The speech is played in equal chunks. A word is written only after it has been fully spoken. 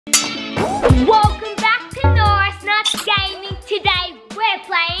Today we're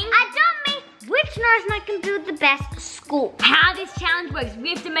playing Adopt Me. Which Norris and I can build the best school? How this challenge works, we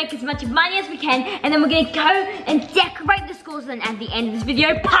have to make as much money as we can, and then we're gonna go and decorate the schools, and at the end of this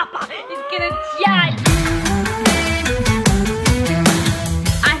video, Papa is gonna judge.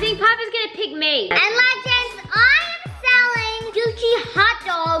 I think Papa's gonna pick me. And legends, I am selling Gucci hot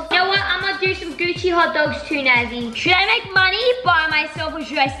dogs. You know what? I'm gonna do some Gucci hot dogs too, Nazi. Should I make money by myself or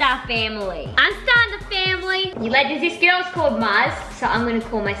should I start a family? I'm starting a family. You legends, this girl's called Mars, so I'm gonna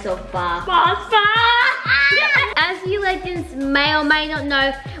call myself Bar. As you legends may or may not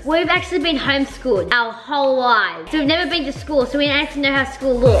know, we've actually been homeschooled our whole lives. So we've never been to school, so we don't actually know how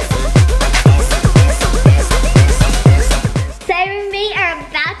school looks. Sarah and me are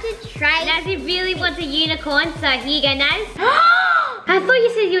about to trade. Nazi really wants a unicorn, so here you go, Naz. I thought you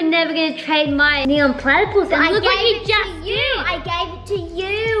said you were never going to trade my neon platypus, and look like you just did. I gave it to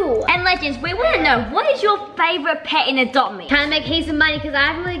you. And legends, we want to know, what is your favorite pet in Adopt Me? Trying to make heaps of money because I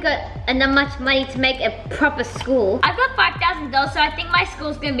haven't really got enough much money to make a proper school. I've got $5,000, so I think my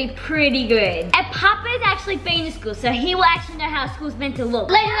school's going to be pretty good. And Papa's actually been to school, so he will actually know how school's meant to look.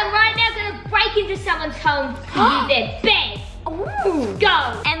 Legends, I'm right now going to break into someone's home to use their bed. Ooh.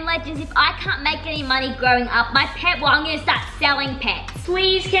 Go! And legends, if I can't make any money growing up, my pet, well, I'm gonna start selling pets.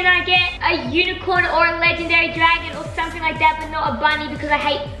 Please, can I get a unicorn or a legendary dragon or something like that, but not a bunny because I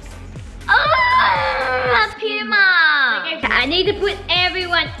hate... Oh, a puma! Okay, I need to put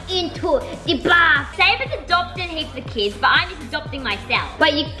everyone into the bath. Say if it's adopting heaps of kids, but I'm just adopting myself.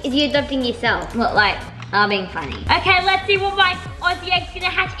 Wait, you're adopting yourself? What, like... I'm being funny. Okay, let's see what my Aussie egg's gonna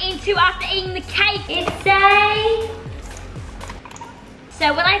hatch into after eating the cake. It's a... So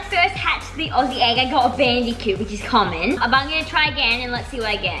when I first hatched the Aussie egg, I got a bandicoot, which is common. But I'm gonna try again and let's see what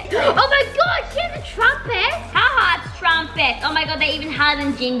I get. Oh my god, she has a trumpet! How hard's trumpet? Oh my god, they're even harder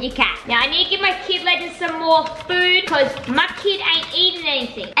than Ginger Cat. Now I need to give my kid legends some more food because my kid ain't eating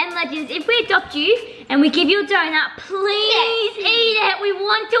anything. And legends, if we adopt you and we give you a donut, please eat it. We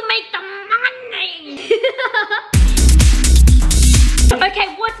want to make the money.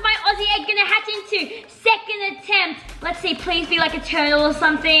 Okay, what's my Aussie egg gonna hatch into? Second attempt. Let's see, please be like a turtle or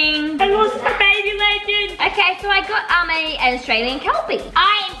something. I lost my baby legend. Okay, so I got an Australian Kelpie.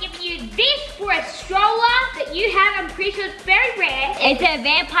 I am giving you this for a stroller that you have. I'm pretty sure it's very rare. It's a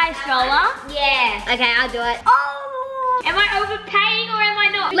vampire stroller. Yeah. Okay, I'll do it. Oh! Am I overpaying or am I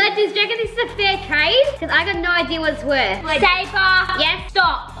not? Legends, do you reckon this is a fair trade? Because I got no idea what it's worth. Saber. Yes?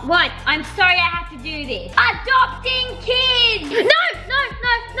 Stop. What? I'm sorry I have to do this. Adopting kids!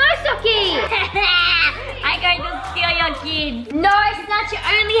 No, Socky! I'm going to steal your kids. No, Snatch, you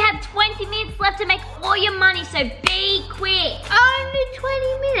only have 20 minutes left to make all your money, so be quick. Only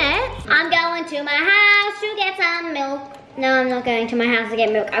 20 minutes? I'm going to my house to get some milk. No, I'm not going to my house to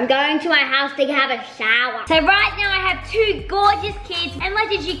get milk. I'm going to my house to have a shower. So right now I have two gorgeous kids. And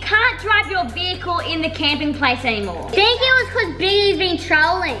legends, you can't drive your vehicle in the camping place anymore. I think it was because Biggie's been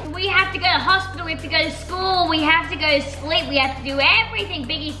trolling. We have to go to hospital, we have to go to school, we have to go to sleep, we have to do everything.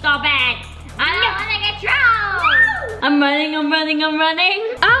 Biggie, stop it. I don't want to get trolled. I'm running. Oh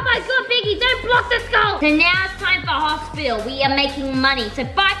my god, Biggie, don't block the skull. So now it's time for hospital. We are making money. So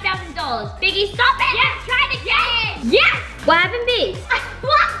 $5,000. Biggie, stop it. Yes, try it again. Yes. What happened, Biggs? I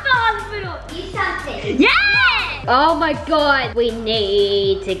blocked the hospital. You something. Yes. Oh my god. We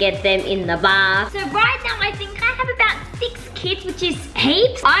need to get them in the bath. So right now I think I have about 6 kids, which is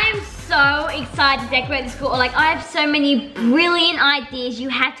heaps. I am so excited to decorate the school. Like, I have so many brilliant ideas. You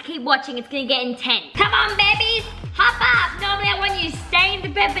have to keep watching. It's gonna get intense. Come on, babies. Hop up. Normally I want you to stay in the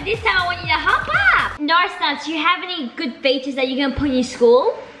bed, but this time I want you to hop up. Norris, do you have any good features that you're gonna put in your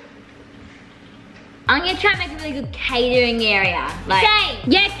school? I'm gonna try and make a really good catering area. Like,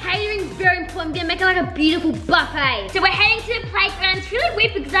 same. Yeah, catering's very important. I'm gonna make it like a beautiful buffet. So we're heading to the playground. It's really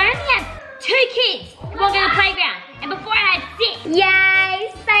weird because I only have 2 kids walking on the playground. And before I had 6.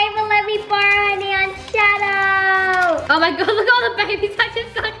 Yay! Saber let me borrow a neon shadow. Oh my god, look at all the babies I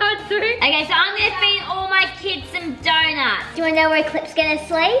just got going through. Okay, so I'm gonna feed all my kids some donuts. Do you wanna know where Clip's gonna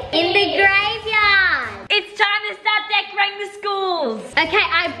sleep? In the graveyard. It's time to start decorating the schools. Okay,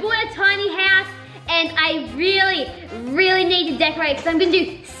 I bought a tiny house and I really need to decorate because I'm gonna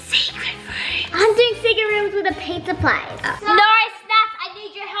do secret rooms. I'm doing secret rooms with a pizza place. Norris, I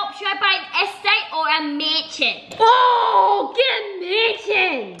need your help. Should I buy an estate or a mansion? Oh, get a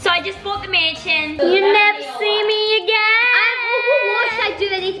mansion. So I just bought the mansion. You never see me again. What should I do?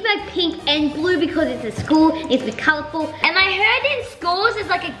 It needs to be like pink and blue because it's a school. It needs to be colorful. And I heard in schools there's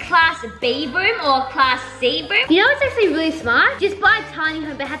like a class B room or a class C room. You know what's actually really smart? Just buy a tiny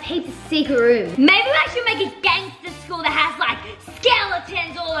home but have heaps of secret rooms. Maybe I should make a gangster school that has like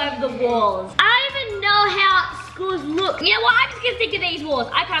skeletons all over the walls. I don't even know how school's look. You know what? I'm just gonna stick to these walls.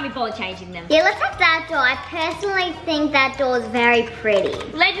 I can't be bothered changing them. Yeah, let's have that door. I personally think that door is very pretty.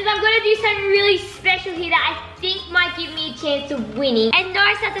 Legends, I'm gonna do something really special here that I think might give me a chance of winning. And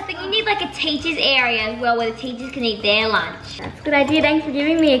Norris, that's the thing. You need like a teacher's area as well, where the teachers can eat their lunch. That's a good idea. Thanks for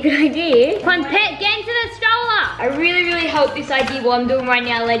giving me a good idea. Come on, Pet, get into the stroller. I really, really hope this idea, what I'm doing right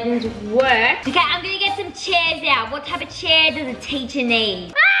now, Legends, works. Okay, I'm gonna get some chairs out. What type of chair does a teacher need?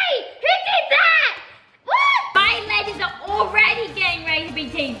 Hey, who did that? What? My Legends are already getting ready to be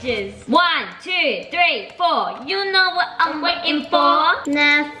teachers. 1, 2, 3, 4. You know what I'm waiting for?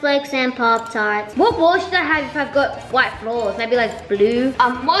 Netflix and Pop-Tarts. What wall should I have if I've got white floors? Maybe like blue. A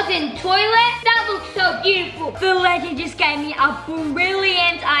modern toilet? That looks so beautiful. The Legend just gave me a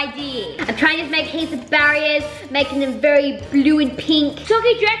brilliant idea. I'm trying to just make heaps of barriers, making them very blue and pink.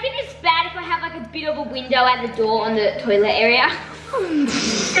 Shoki, do you reckon it's bad if I have like a bit of a window at the door on the toilet area?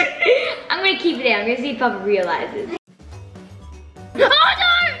 I'm gonna keep it there. I'm gonna see if Papa realizes. Oh no!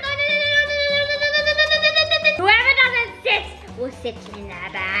 Whoever doesn't sit will sit in the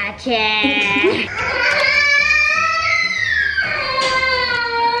bad chair.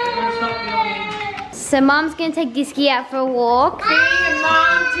 So Mom's gonna take Disky out for a walk. Being a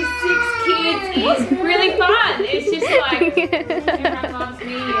mom to 6 kids is really fun. It's just like everyone loves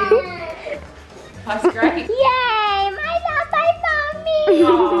me. That's great. Yay! My love, my mommy!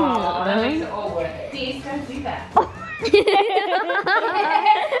 Oh, that makes it all worth it. Please don't do that.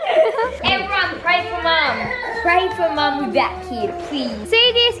 Everyone, pray for Mom. Pray for Mom with that kid, please. See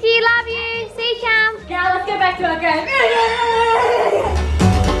you, Disky. Love you. See you, Cham. Now let's go back to our game.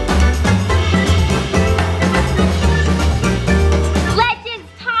 Legends,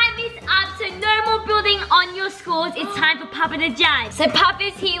 time is up, so no more building on your scores. It's time for Papa to judge. So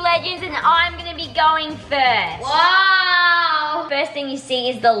Papa's here, Legends, and I'm gonna be going first. Wow! First thing you see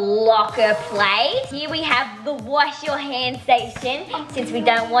is the locker place. Here we have the wash your hand station, since we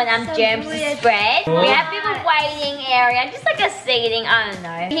don't want germs to spread. We have a little waiting area, just like a seating, I don't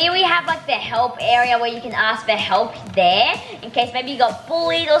know. Here we have like the help area where you can ask for help there, in case maybe you got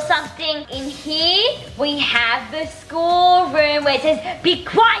bullied or something. In here, we have the school room where it says, be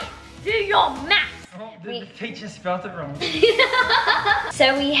quiet, do your math. The teacher spelled it wrong.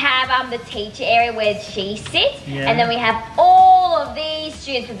 So we have the teacher area where she sits, Yeah. and then we have all of these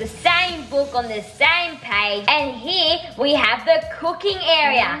students with the same book on the same page. And here we have the cooking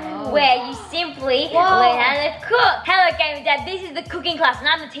area where you simply learn how to cook. Hello, Gaming Dad. This is the cooking class, and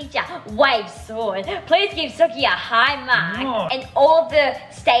I'm the teacher. Wave sword. Please give Suki a high mark. Oh. And all of the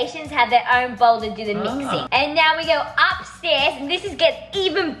stations have their own bowl to do the mixing. And now we go upstairs, and this gets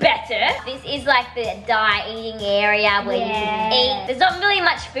even better. This is like the eating area where you can eat. There's not really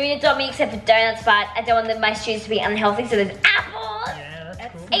much food at me except for donuts, but I don't want my students to be unhealthy, so there's apples. Yeah,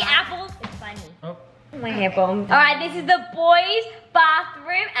 that's cool. Eat apples. It's funny. Oh. My hair bomb. Alright, this is the boys'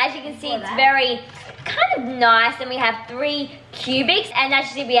 bathroom. As you can see, it's very kind of nice. And we have 3 cubics, and as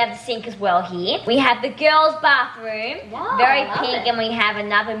you see, we have the sink as well here. We have the girls' bathroom, very pink, and we have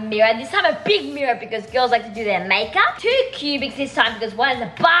another mirror. This time a big mirror because girls like to do their makeup. 2 cubics this time because one is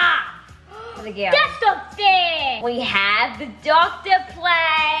a bath. The girls. That's not fair! We have the doctor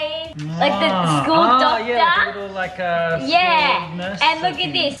place. Like the school doctor. Yeah, like a little like school nurse and look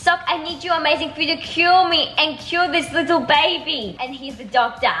at this. Sock, I need you amazing for you to cure me and cure this little baby. And here's the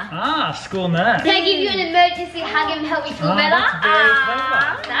doctor. Ah, school nurse. Can I give you an emergency hug and help you feel better? That's very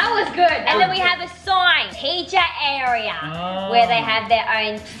clever. That was good. And then we have a sign, teacher area, where they have their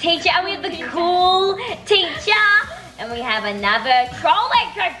own teacher. And we have the cool teacher. And we have another trolley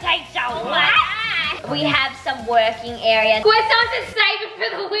teacher. What? We have some working areas. We're supposed to save it for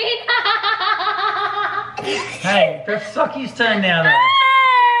the win. Hey, that's Soki's turn now though.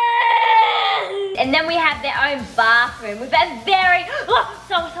 And then we have their own bathroom with a very... Oh,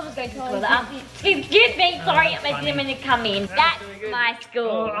 someone's going to the toilet. Excuse me, sorry, I'm going to come in. That's my school.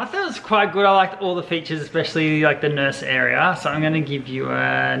 Oh, I thought it was quite good. I liked all the features, especially like the nurse area. So I'm going to give you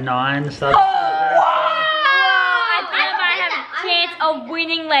a 9. So of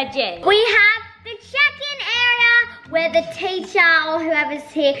winning, Legend. We have the check-in area where the teacher or whoever's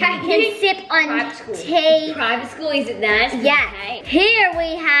here can sip on tea. Private school, is it that? Yeah. Okay. Here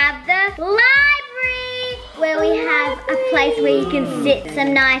we have the library where we have a place where you can sit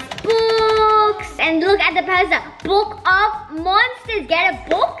some nice books. And look at the poster, Book of Monsters. Get a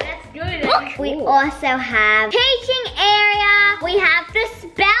book? That's good. Book. We also have teaching area. We have the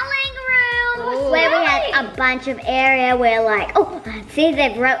spelling room where we have a bunch of area where like, see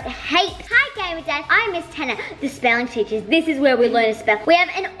they've wrote hate. Hi Gamer Dad, I'm Miss Tanner, the spelling teachers. This is where we learn to spell. We have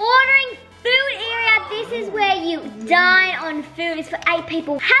an ordering food area. This this is where you dine on food. It's for 8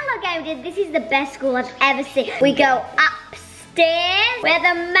 people. Hello, Game Dad. This is the best school I've ever seen. We go upstairs. We have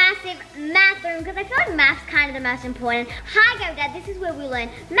the massive math room because I feel like math's kind of the most important. Hi, Game Dad. This is where we learn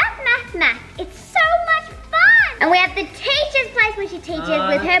math. It's so much fun. And we have the teacher's place where she teaches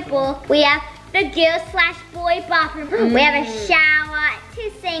with her book. We have the girls/boy bathroom. We have a shower,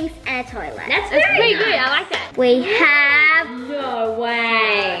 2 sinks, and a toilet. That's pretty good. I like that. We have... No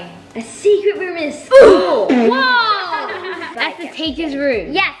way. A secret room in school. Whoa. That's the teacher's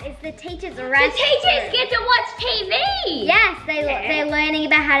room. Yes, it's the teacher's restroom. The teachers get to watch TV. Yes, they're learning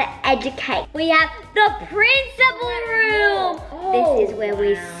about how to educate. We have the principal room. This is where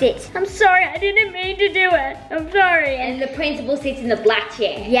we sit. I'm sorry, I didn't mean to do it. I'm sorry. And the principal sits in the black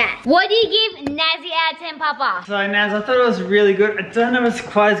chair. Yes. What do you give Nazi out of 10, Papa? So Naz, I thought it was really good. I don't know if it's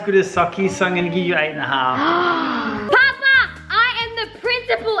quite as good as Saki, so I'm going to give you 8.5. Papa, I am the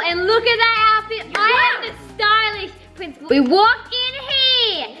principal, and look at that outfit. I am the stylish principal. We walk in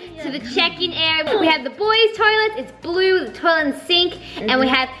here to the check-in area. We have the boys' toilets. It's blue with the toilet and sink, and we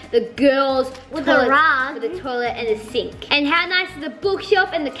have the girls' with toilet a rug with the toilet and the sink. And how nice is the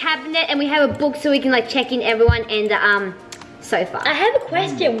bookshelf and the cabinet? And we have a book so we can like check in everyone and the sofa. I have a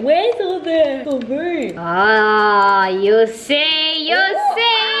question. Where's all the room? Ah, you'll see. You'll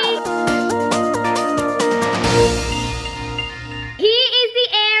see. Here is the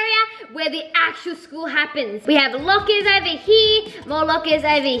area where the actual school happens. We have lockers over here, more lockers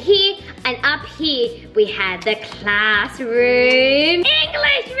over here, and up here we have the classroom.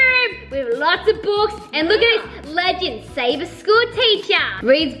 English room with lots of books. And look at this legend, save a school teacher.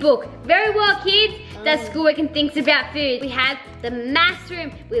 Reads book. Very well, kids. Does schoolwork and thinks about food. We have the maths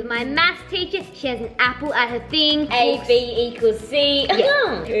room with my maths teacher. She has an apple at her thing. A, B = C.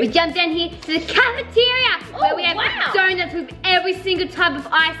 Yeah. We jump down here to the cafeteria where we have donuts with every single type of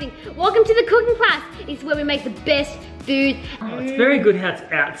icing. Welcome to the cooking class. This is where we make the best food. Oh, it's very good how it's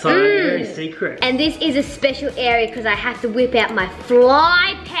outside, very secret. And this is a special area because I have to whip out my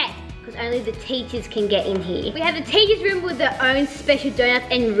fly pet. Only the teachers can get in here. We have the teachers' room with their own special donuts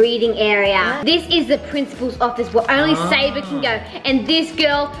and reading area. This is the principal's office where only Saber can go. And this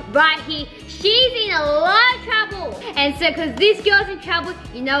girl right here, she's in a lot of trouble. And so because this girl's in trouble,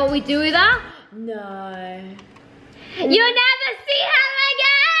 you know what we do with her? No. You'll never see her again!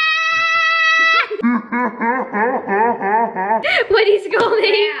 What is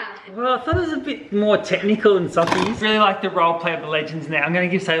going? Well, I thought it was a bit more technical than Saki's. Really like the role play of the legends now. I'm going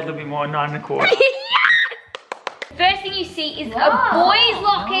to give Say a little bit more, 9.25. First thing you see is a boys'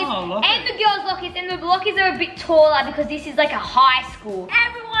 lockers and the girls' lockers, and the lockers are a bit taller because this is like a high school.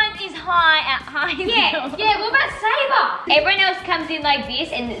 Everyone is high at high school. Yeah, what about Saber? Everyone else comes in like this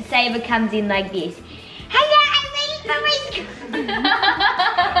and Saber comes in like this. Hello,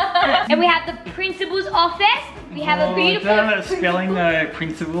 and we have the principal's office. We have a beautiful... I don't know spelling the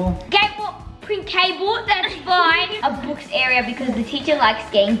principal. Print cable, that's fine. A books area because the teacher likes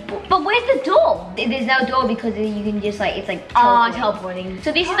getting books. But where's the door? There's no door because you can just like, it's like teleporting.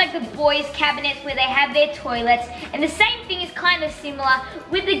 So this is like the boys' cabinets where they have their toilets. And the same thing is kind of similar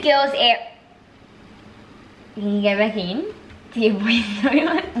with the girls' area. Can you go back in to your boys'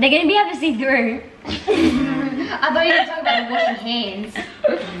 toilet? They're going to be able to see through. I thought you were talking about washing hands.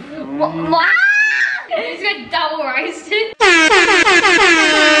 What? You just got double roasted.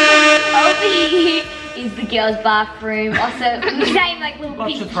 Over here is the girls' bathroom. Also, same like little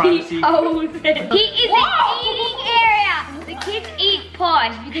lots of privacy. Here is the eating area. The kids eat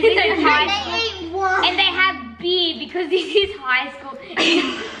posh because this is high school. And they have beer because this is high school.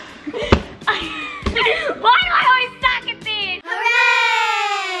 Why do I always suck at this?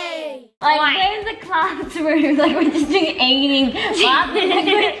 Hooray! Like, where's the classroom? Like, we're just doing eating.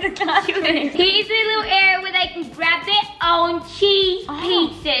 Where's the classroom? Here's a little area where they can grab their own cheese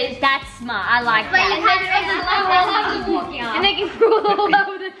pizzas. That's smart. I like that. And they can pull all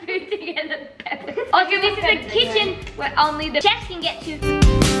over the food together. Also, this is a kitchen where only the chefs can get to.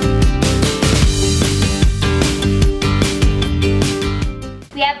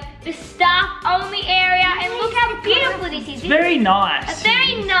 We have the staff only area, and look how beautiful this is. It's very nice. A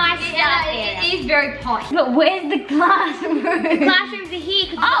very nice staff area. It is very posh. But where's the classroom? The classrooms are here.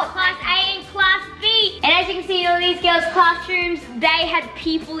 Class A and Class B. And as you can see in all these girls' classrooms, they had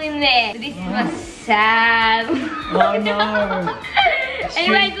people in there. So this is sad. Oh no.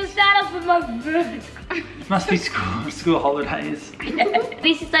 Anyways, we'll start off with my bird. Must be school holidays.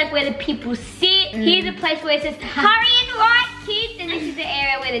 This is like where the people sit. Here's a place where it says, hurry and write, kids. And this is the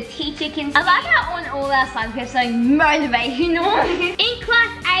area where the teacher can sit. I like how on all our slides we have something motivational. In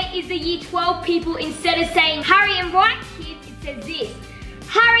Class A is the year 12 people. Instead of saying, hurry and write, kids, it says this.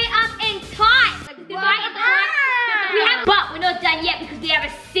 Hurry up and type. Like, write we're not done yet because we have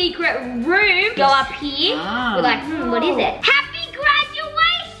a secret room. Go up here. Ah. We're like, what is it? Happy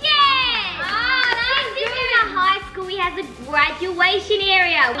graduation! This is a high school. We have a graduation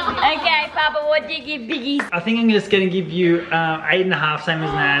area. Okay, Papa, what do you give Biggie? I think I'm just gonna give you 8.5, same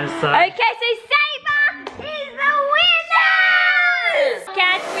as Naz. So. Okay, so Saber is the winner!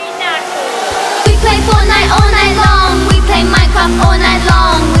 Catch me knuckles. We play Fortnite all night long. We play Minecraft all night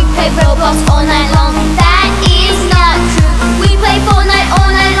long. We play Roblox all night long.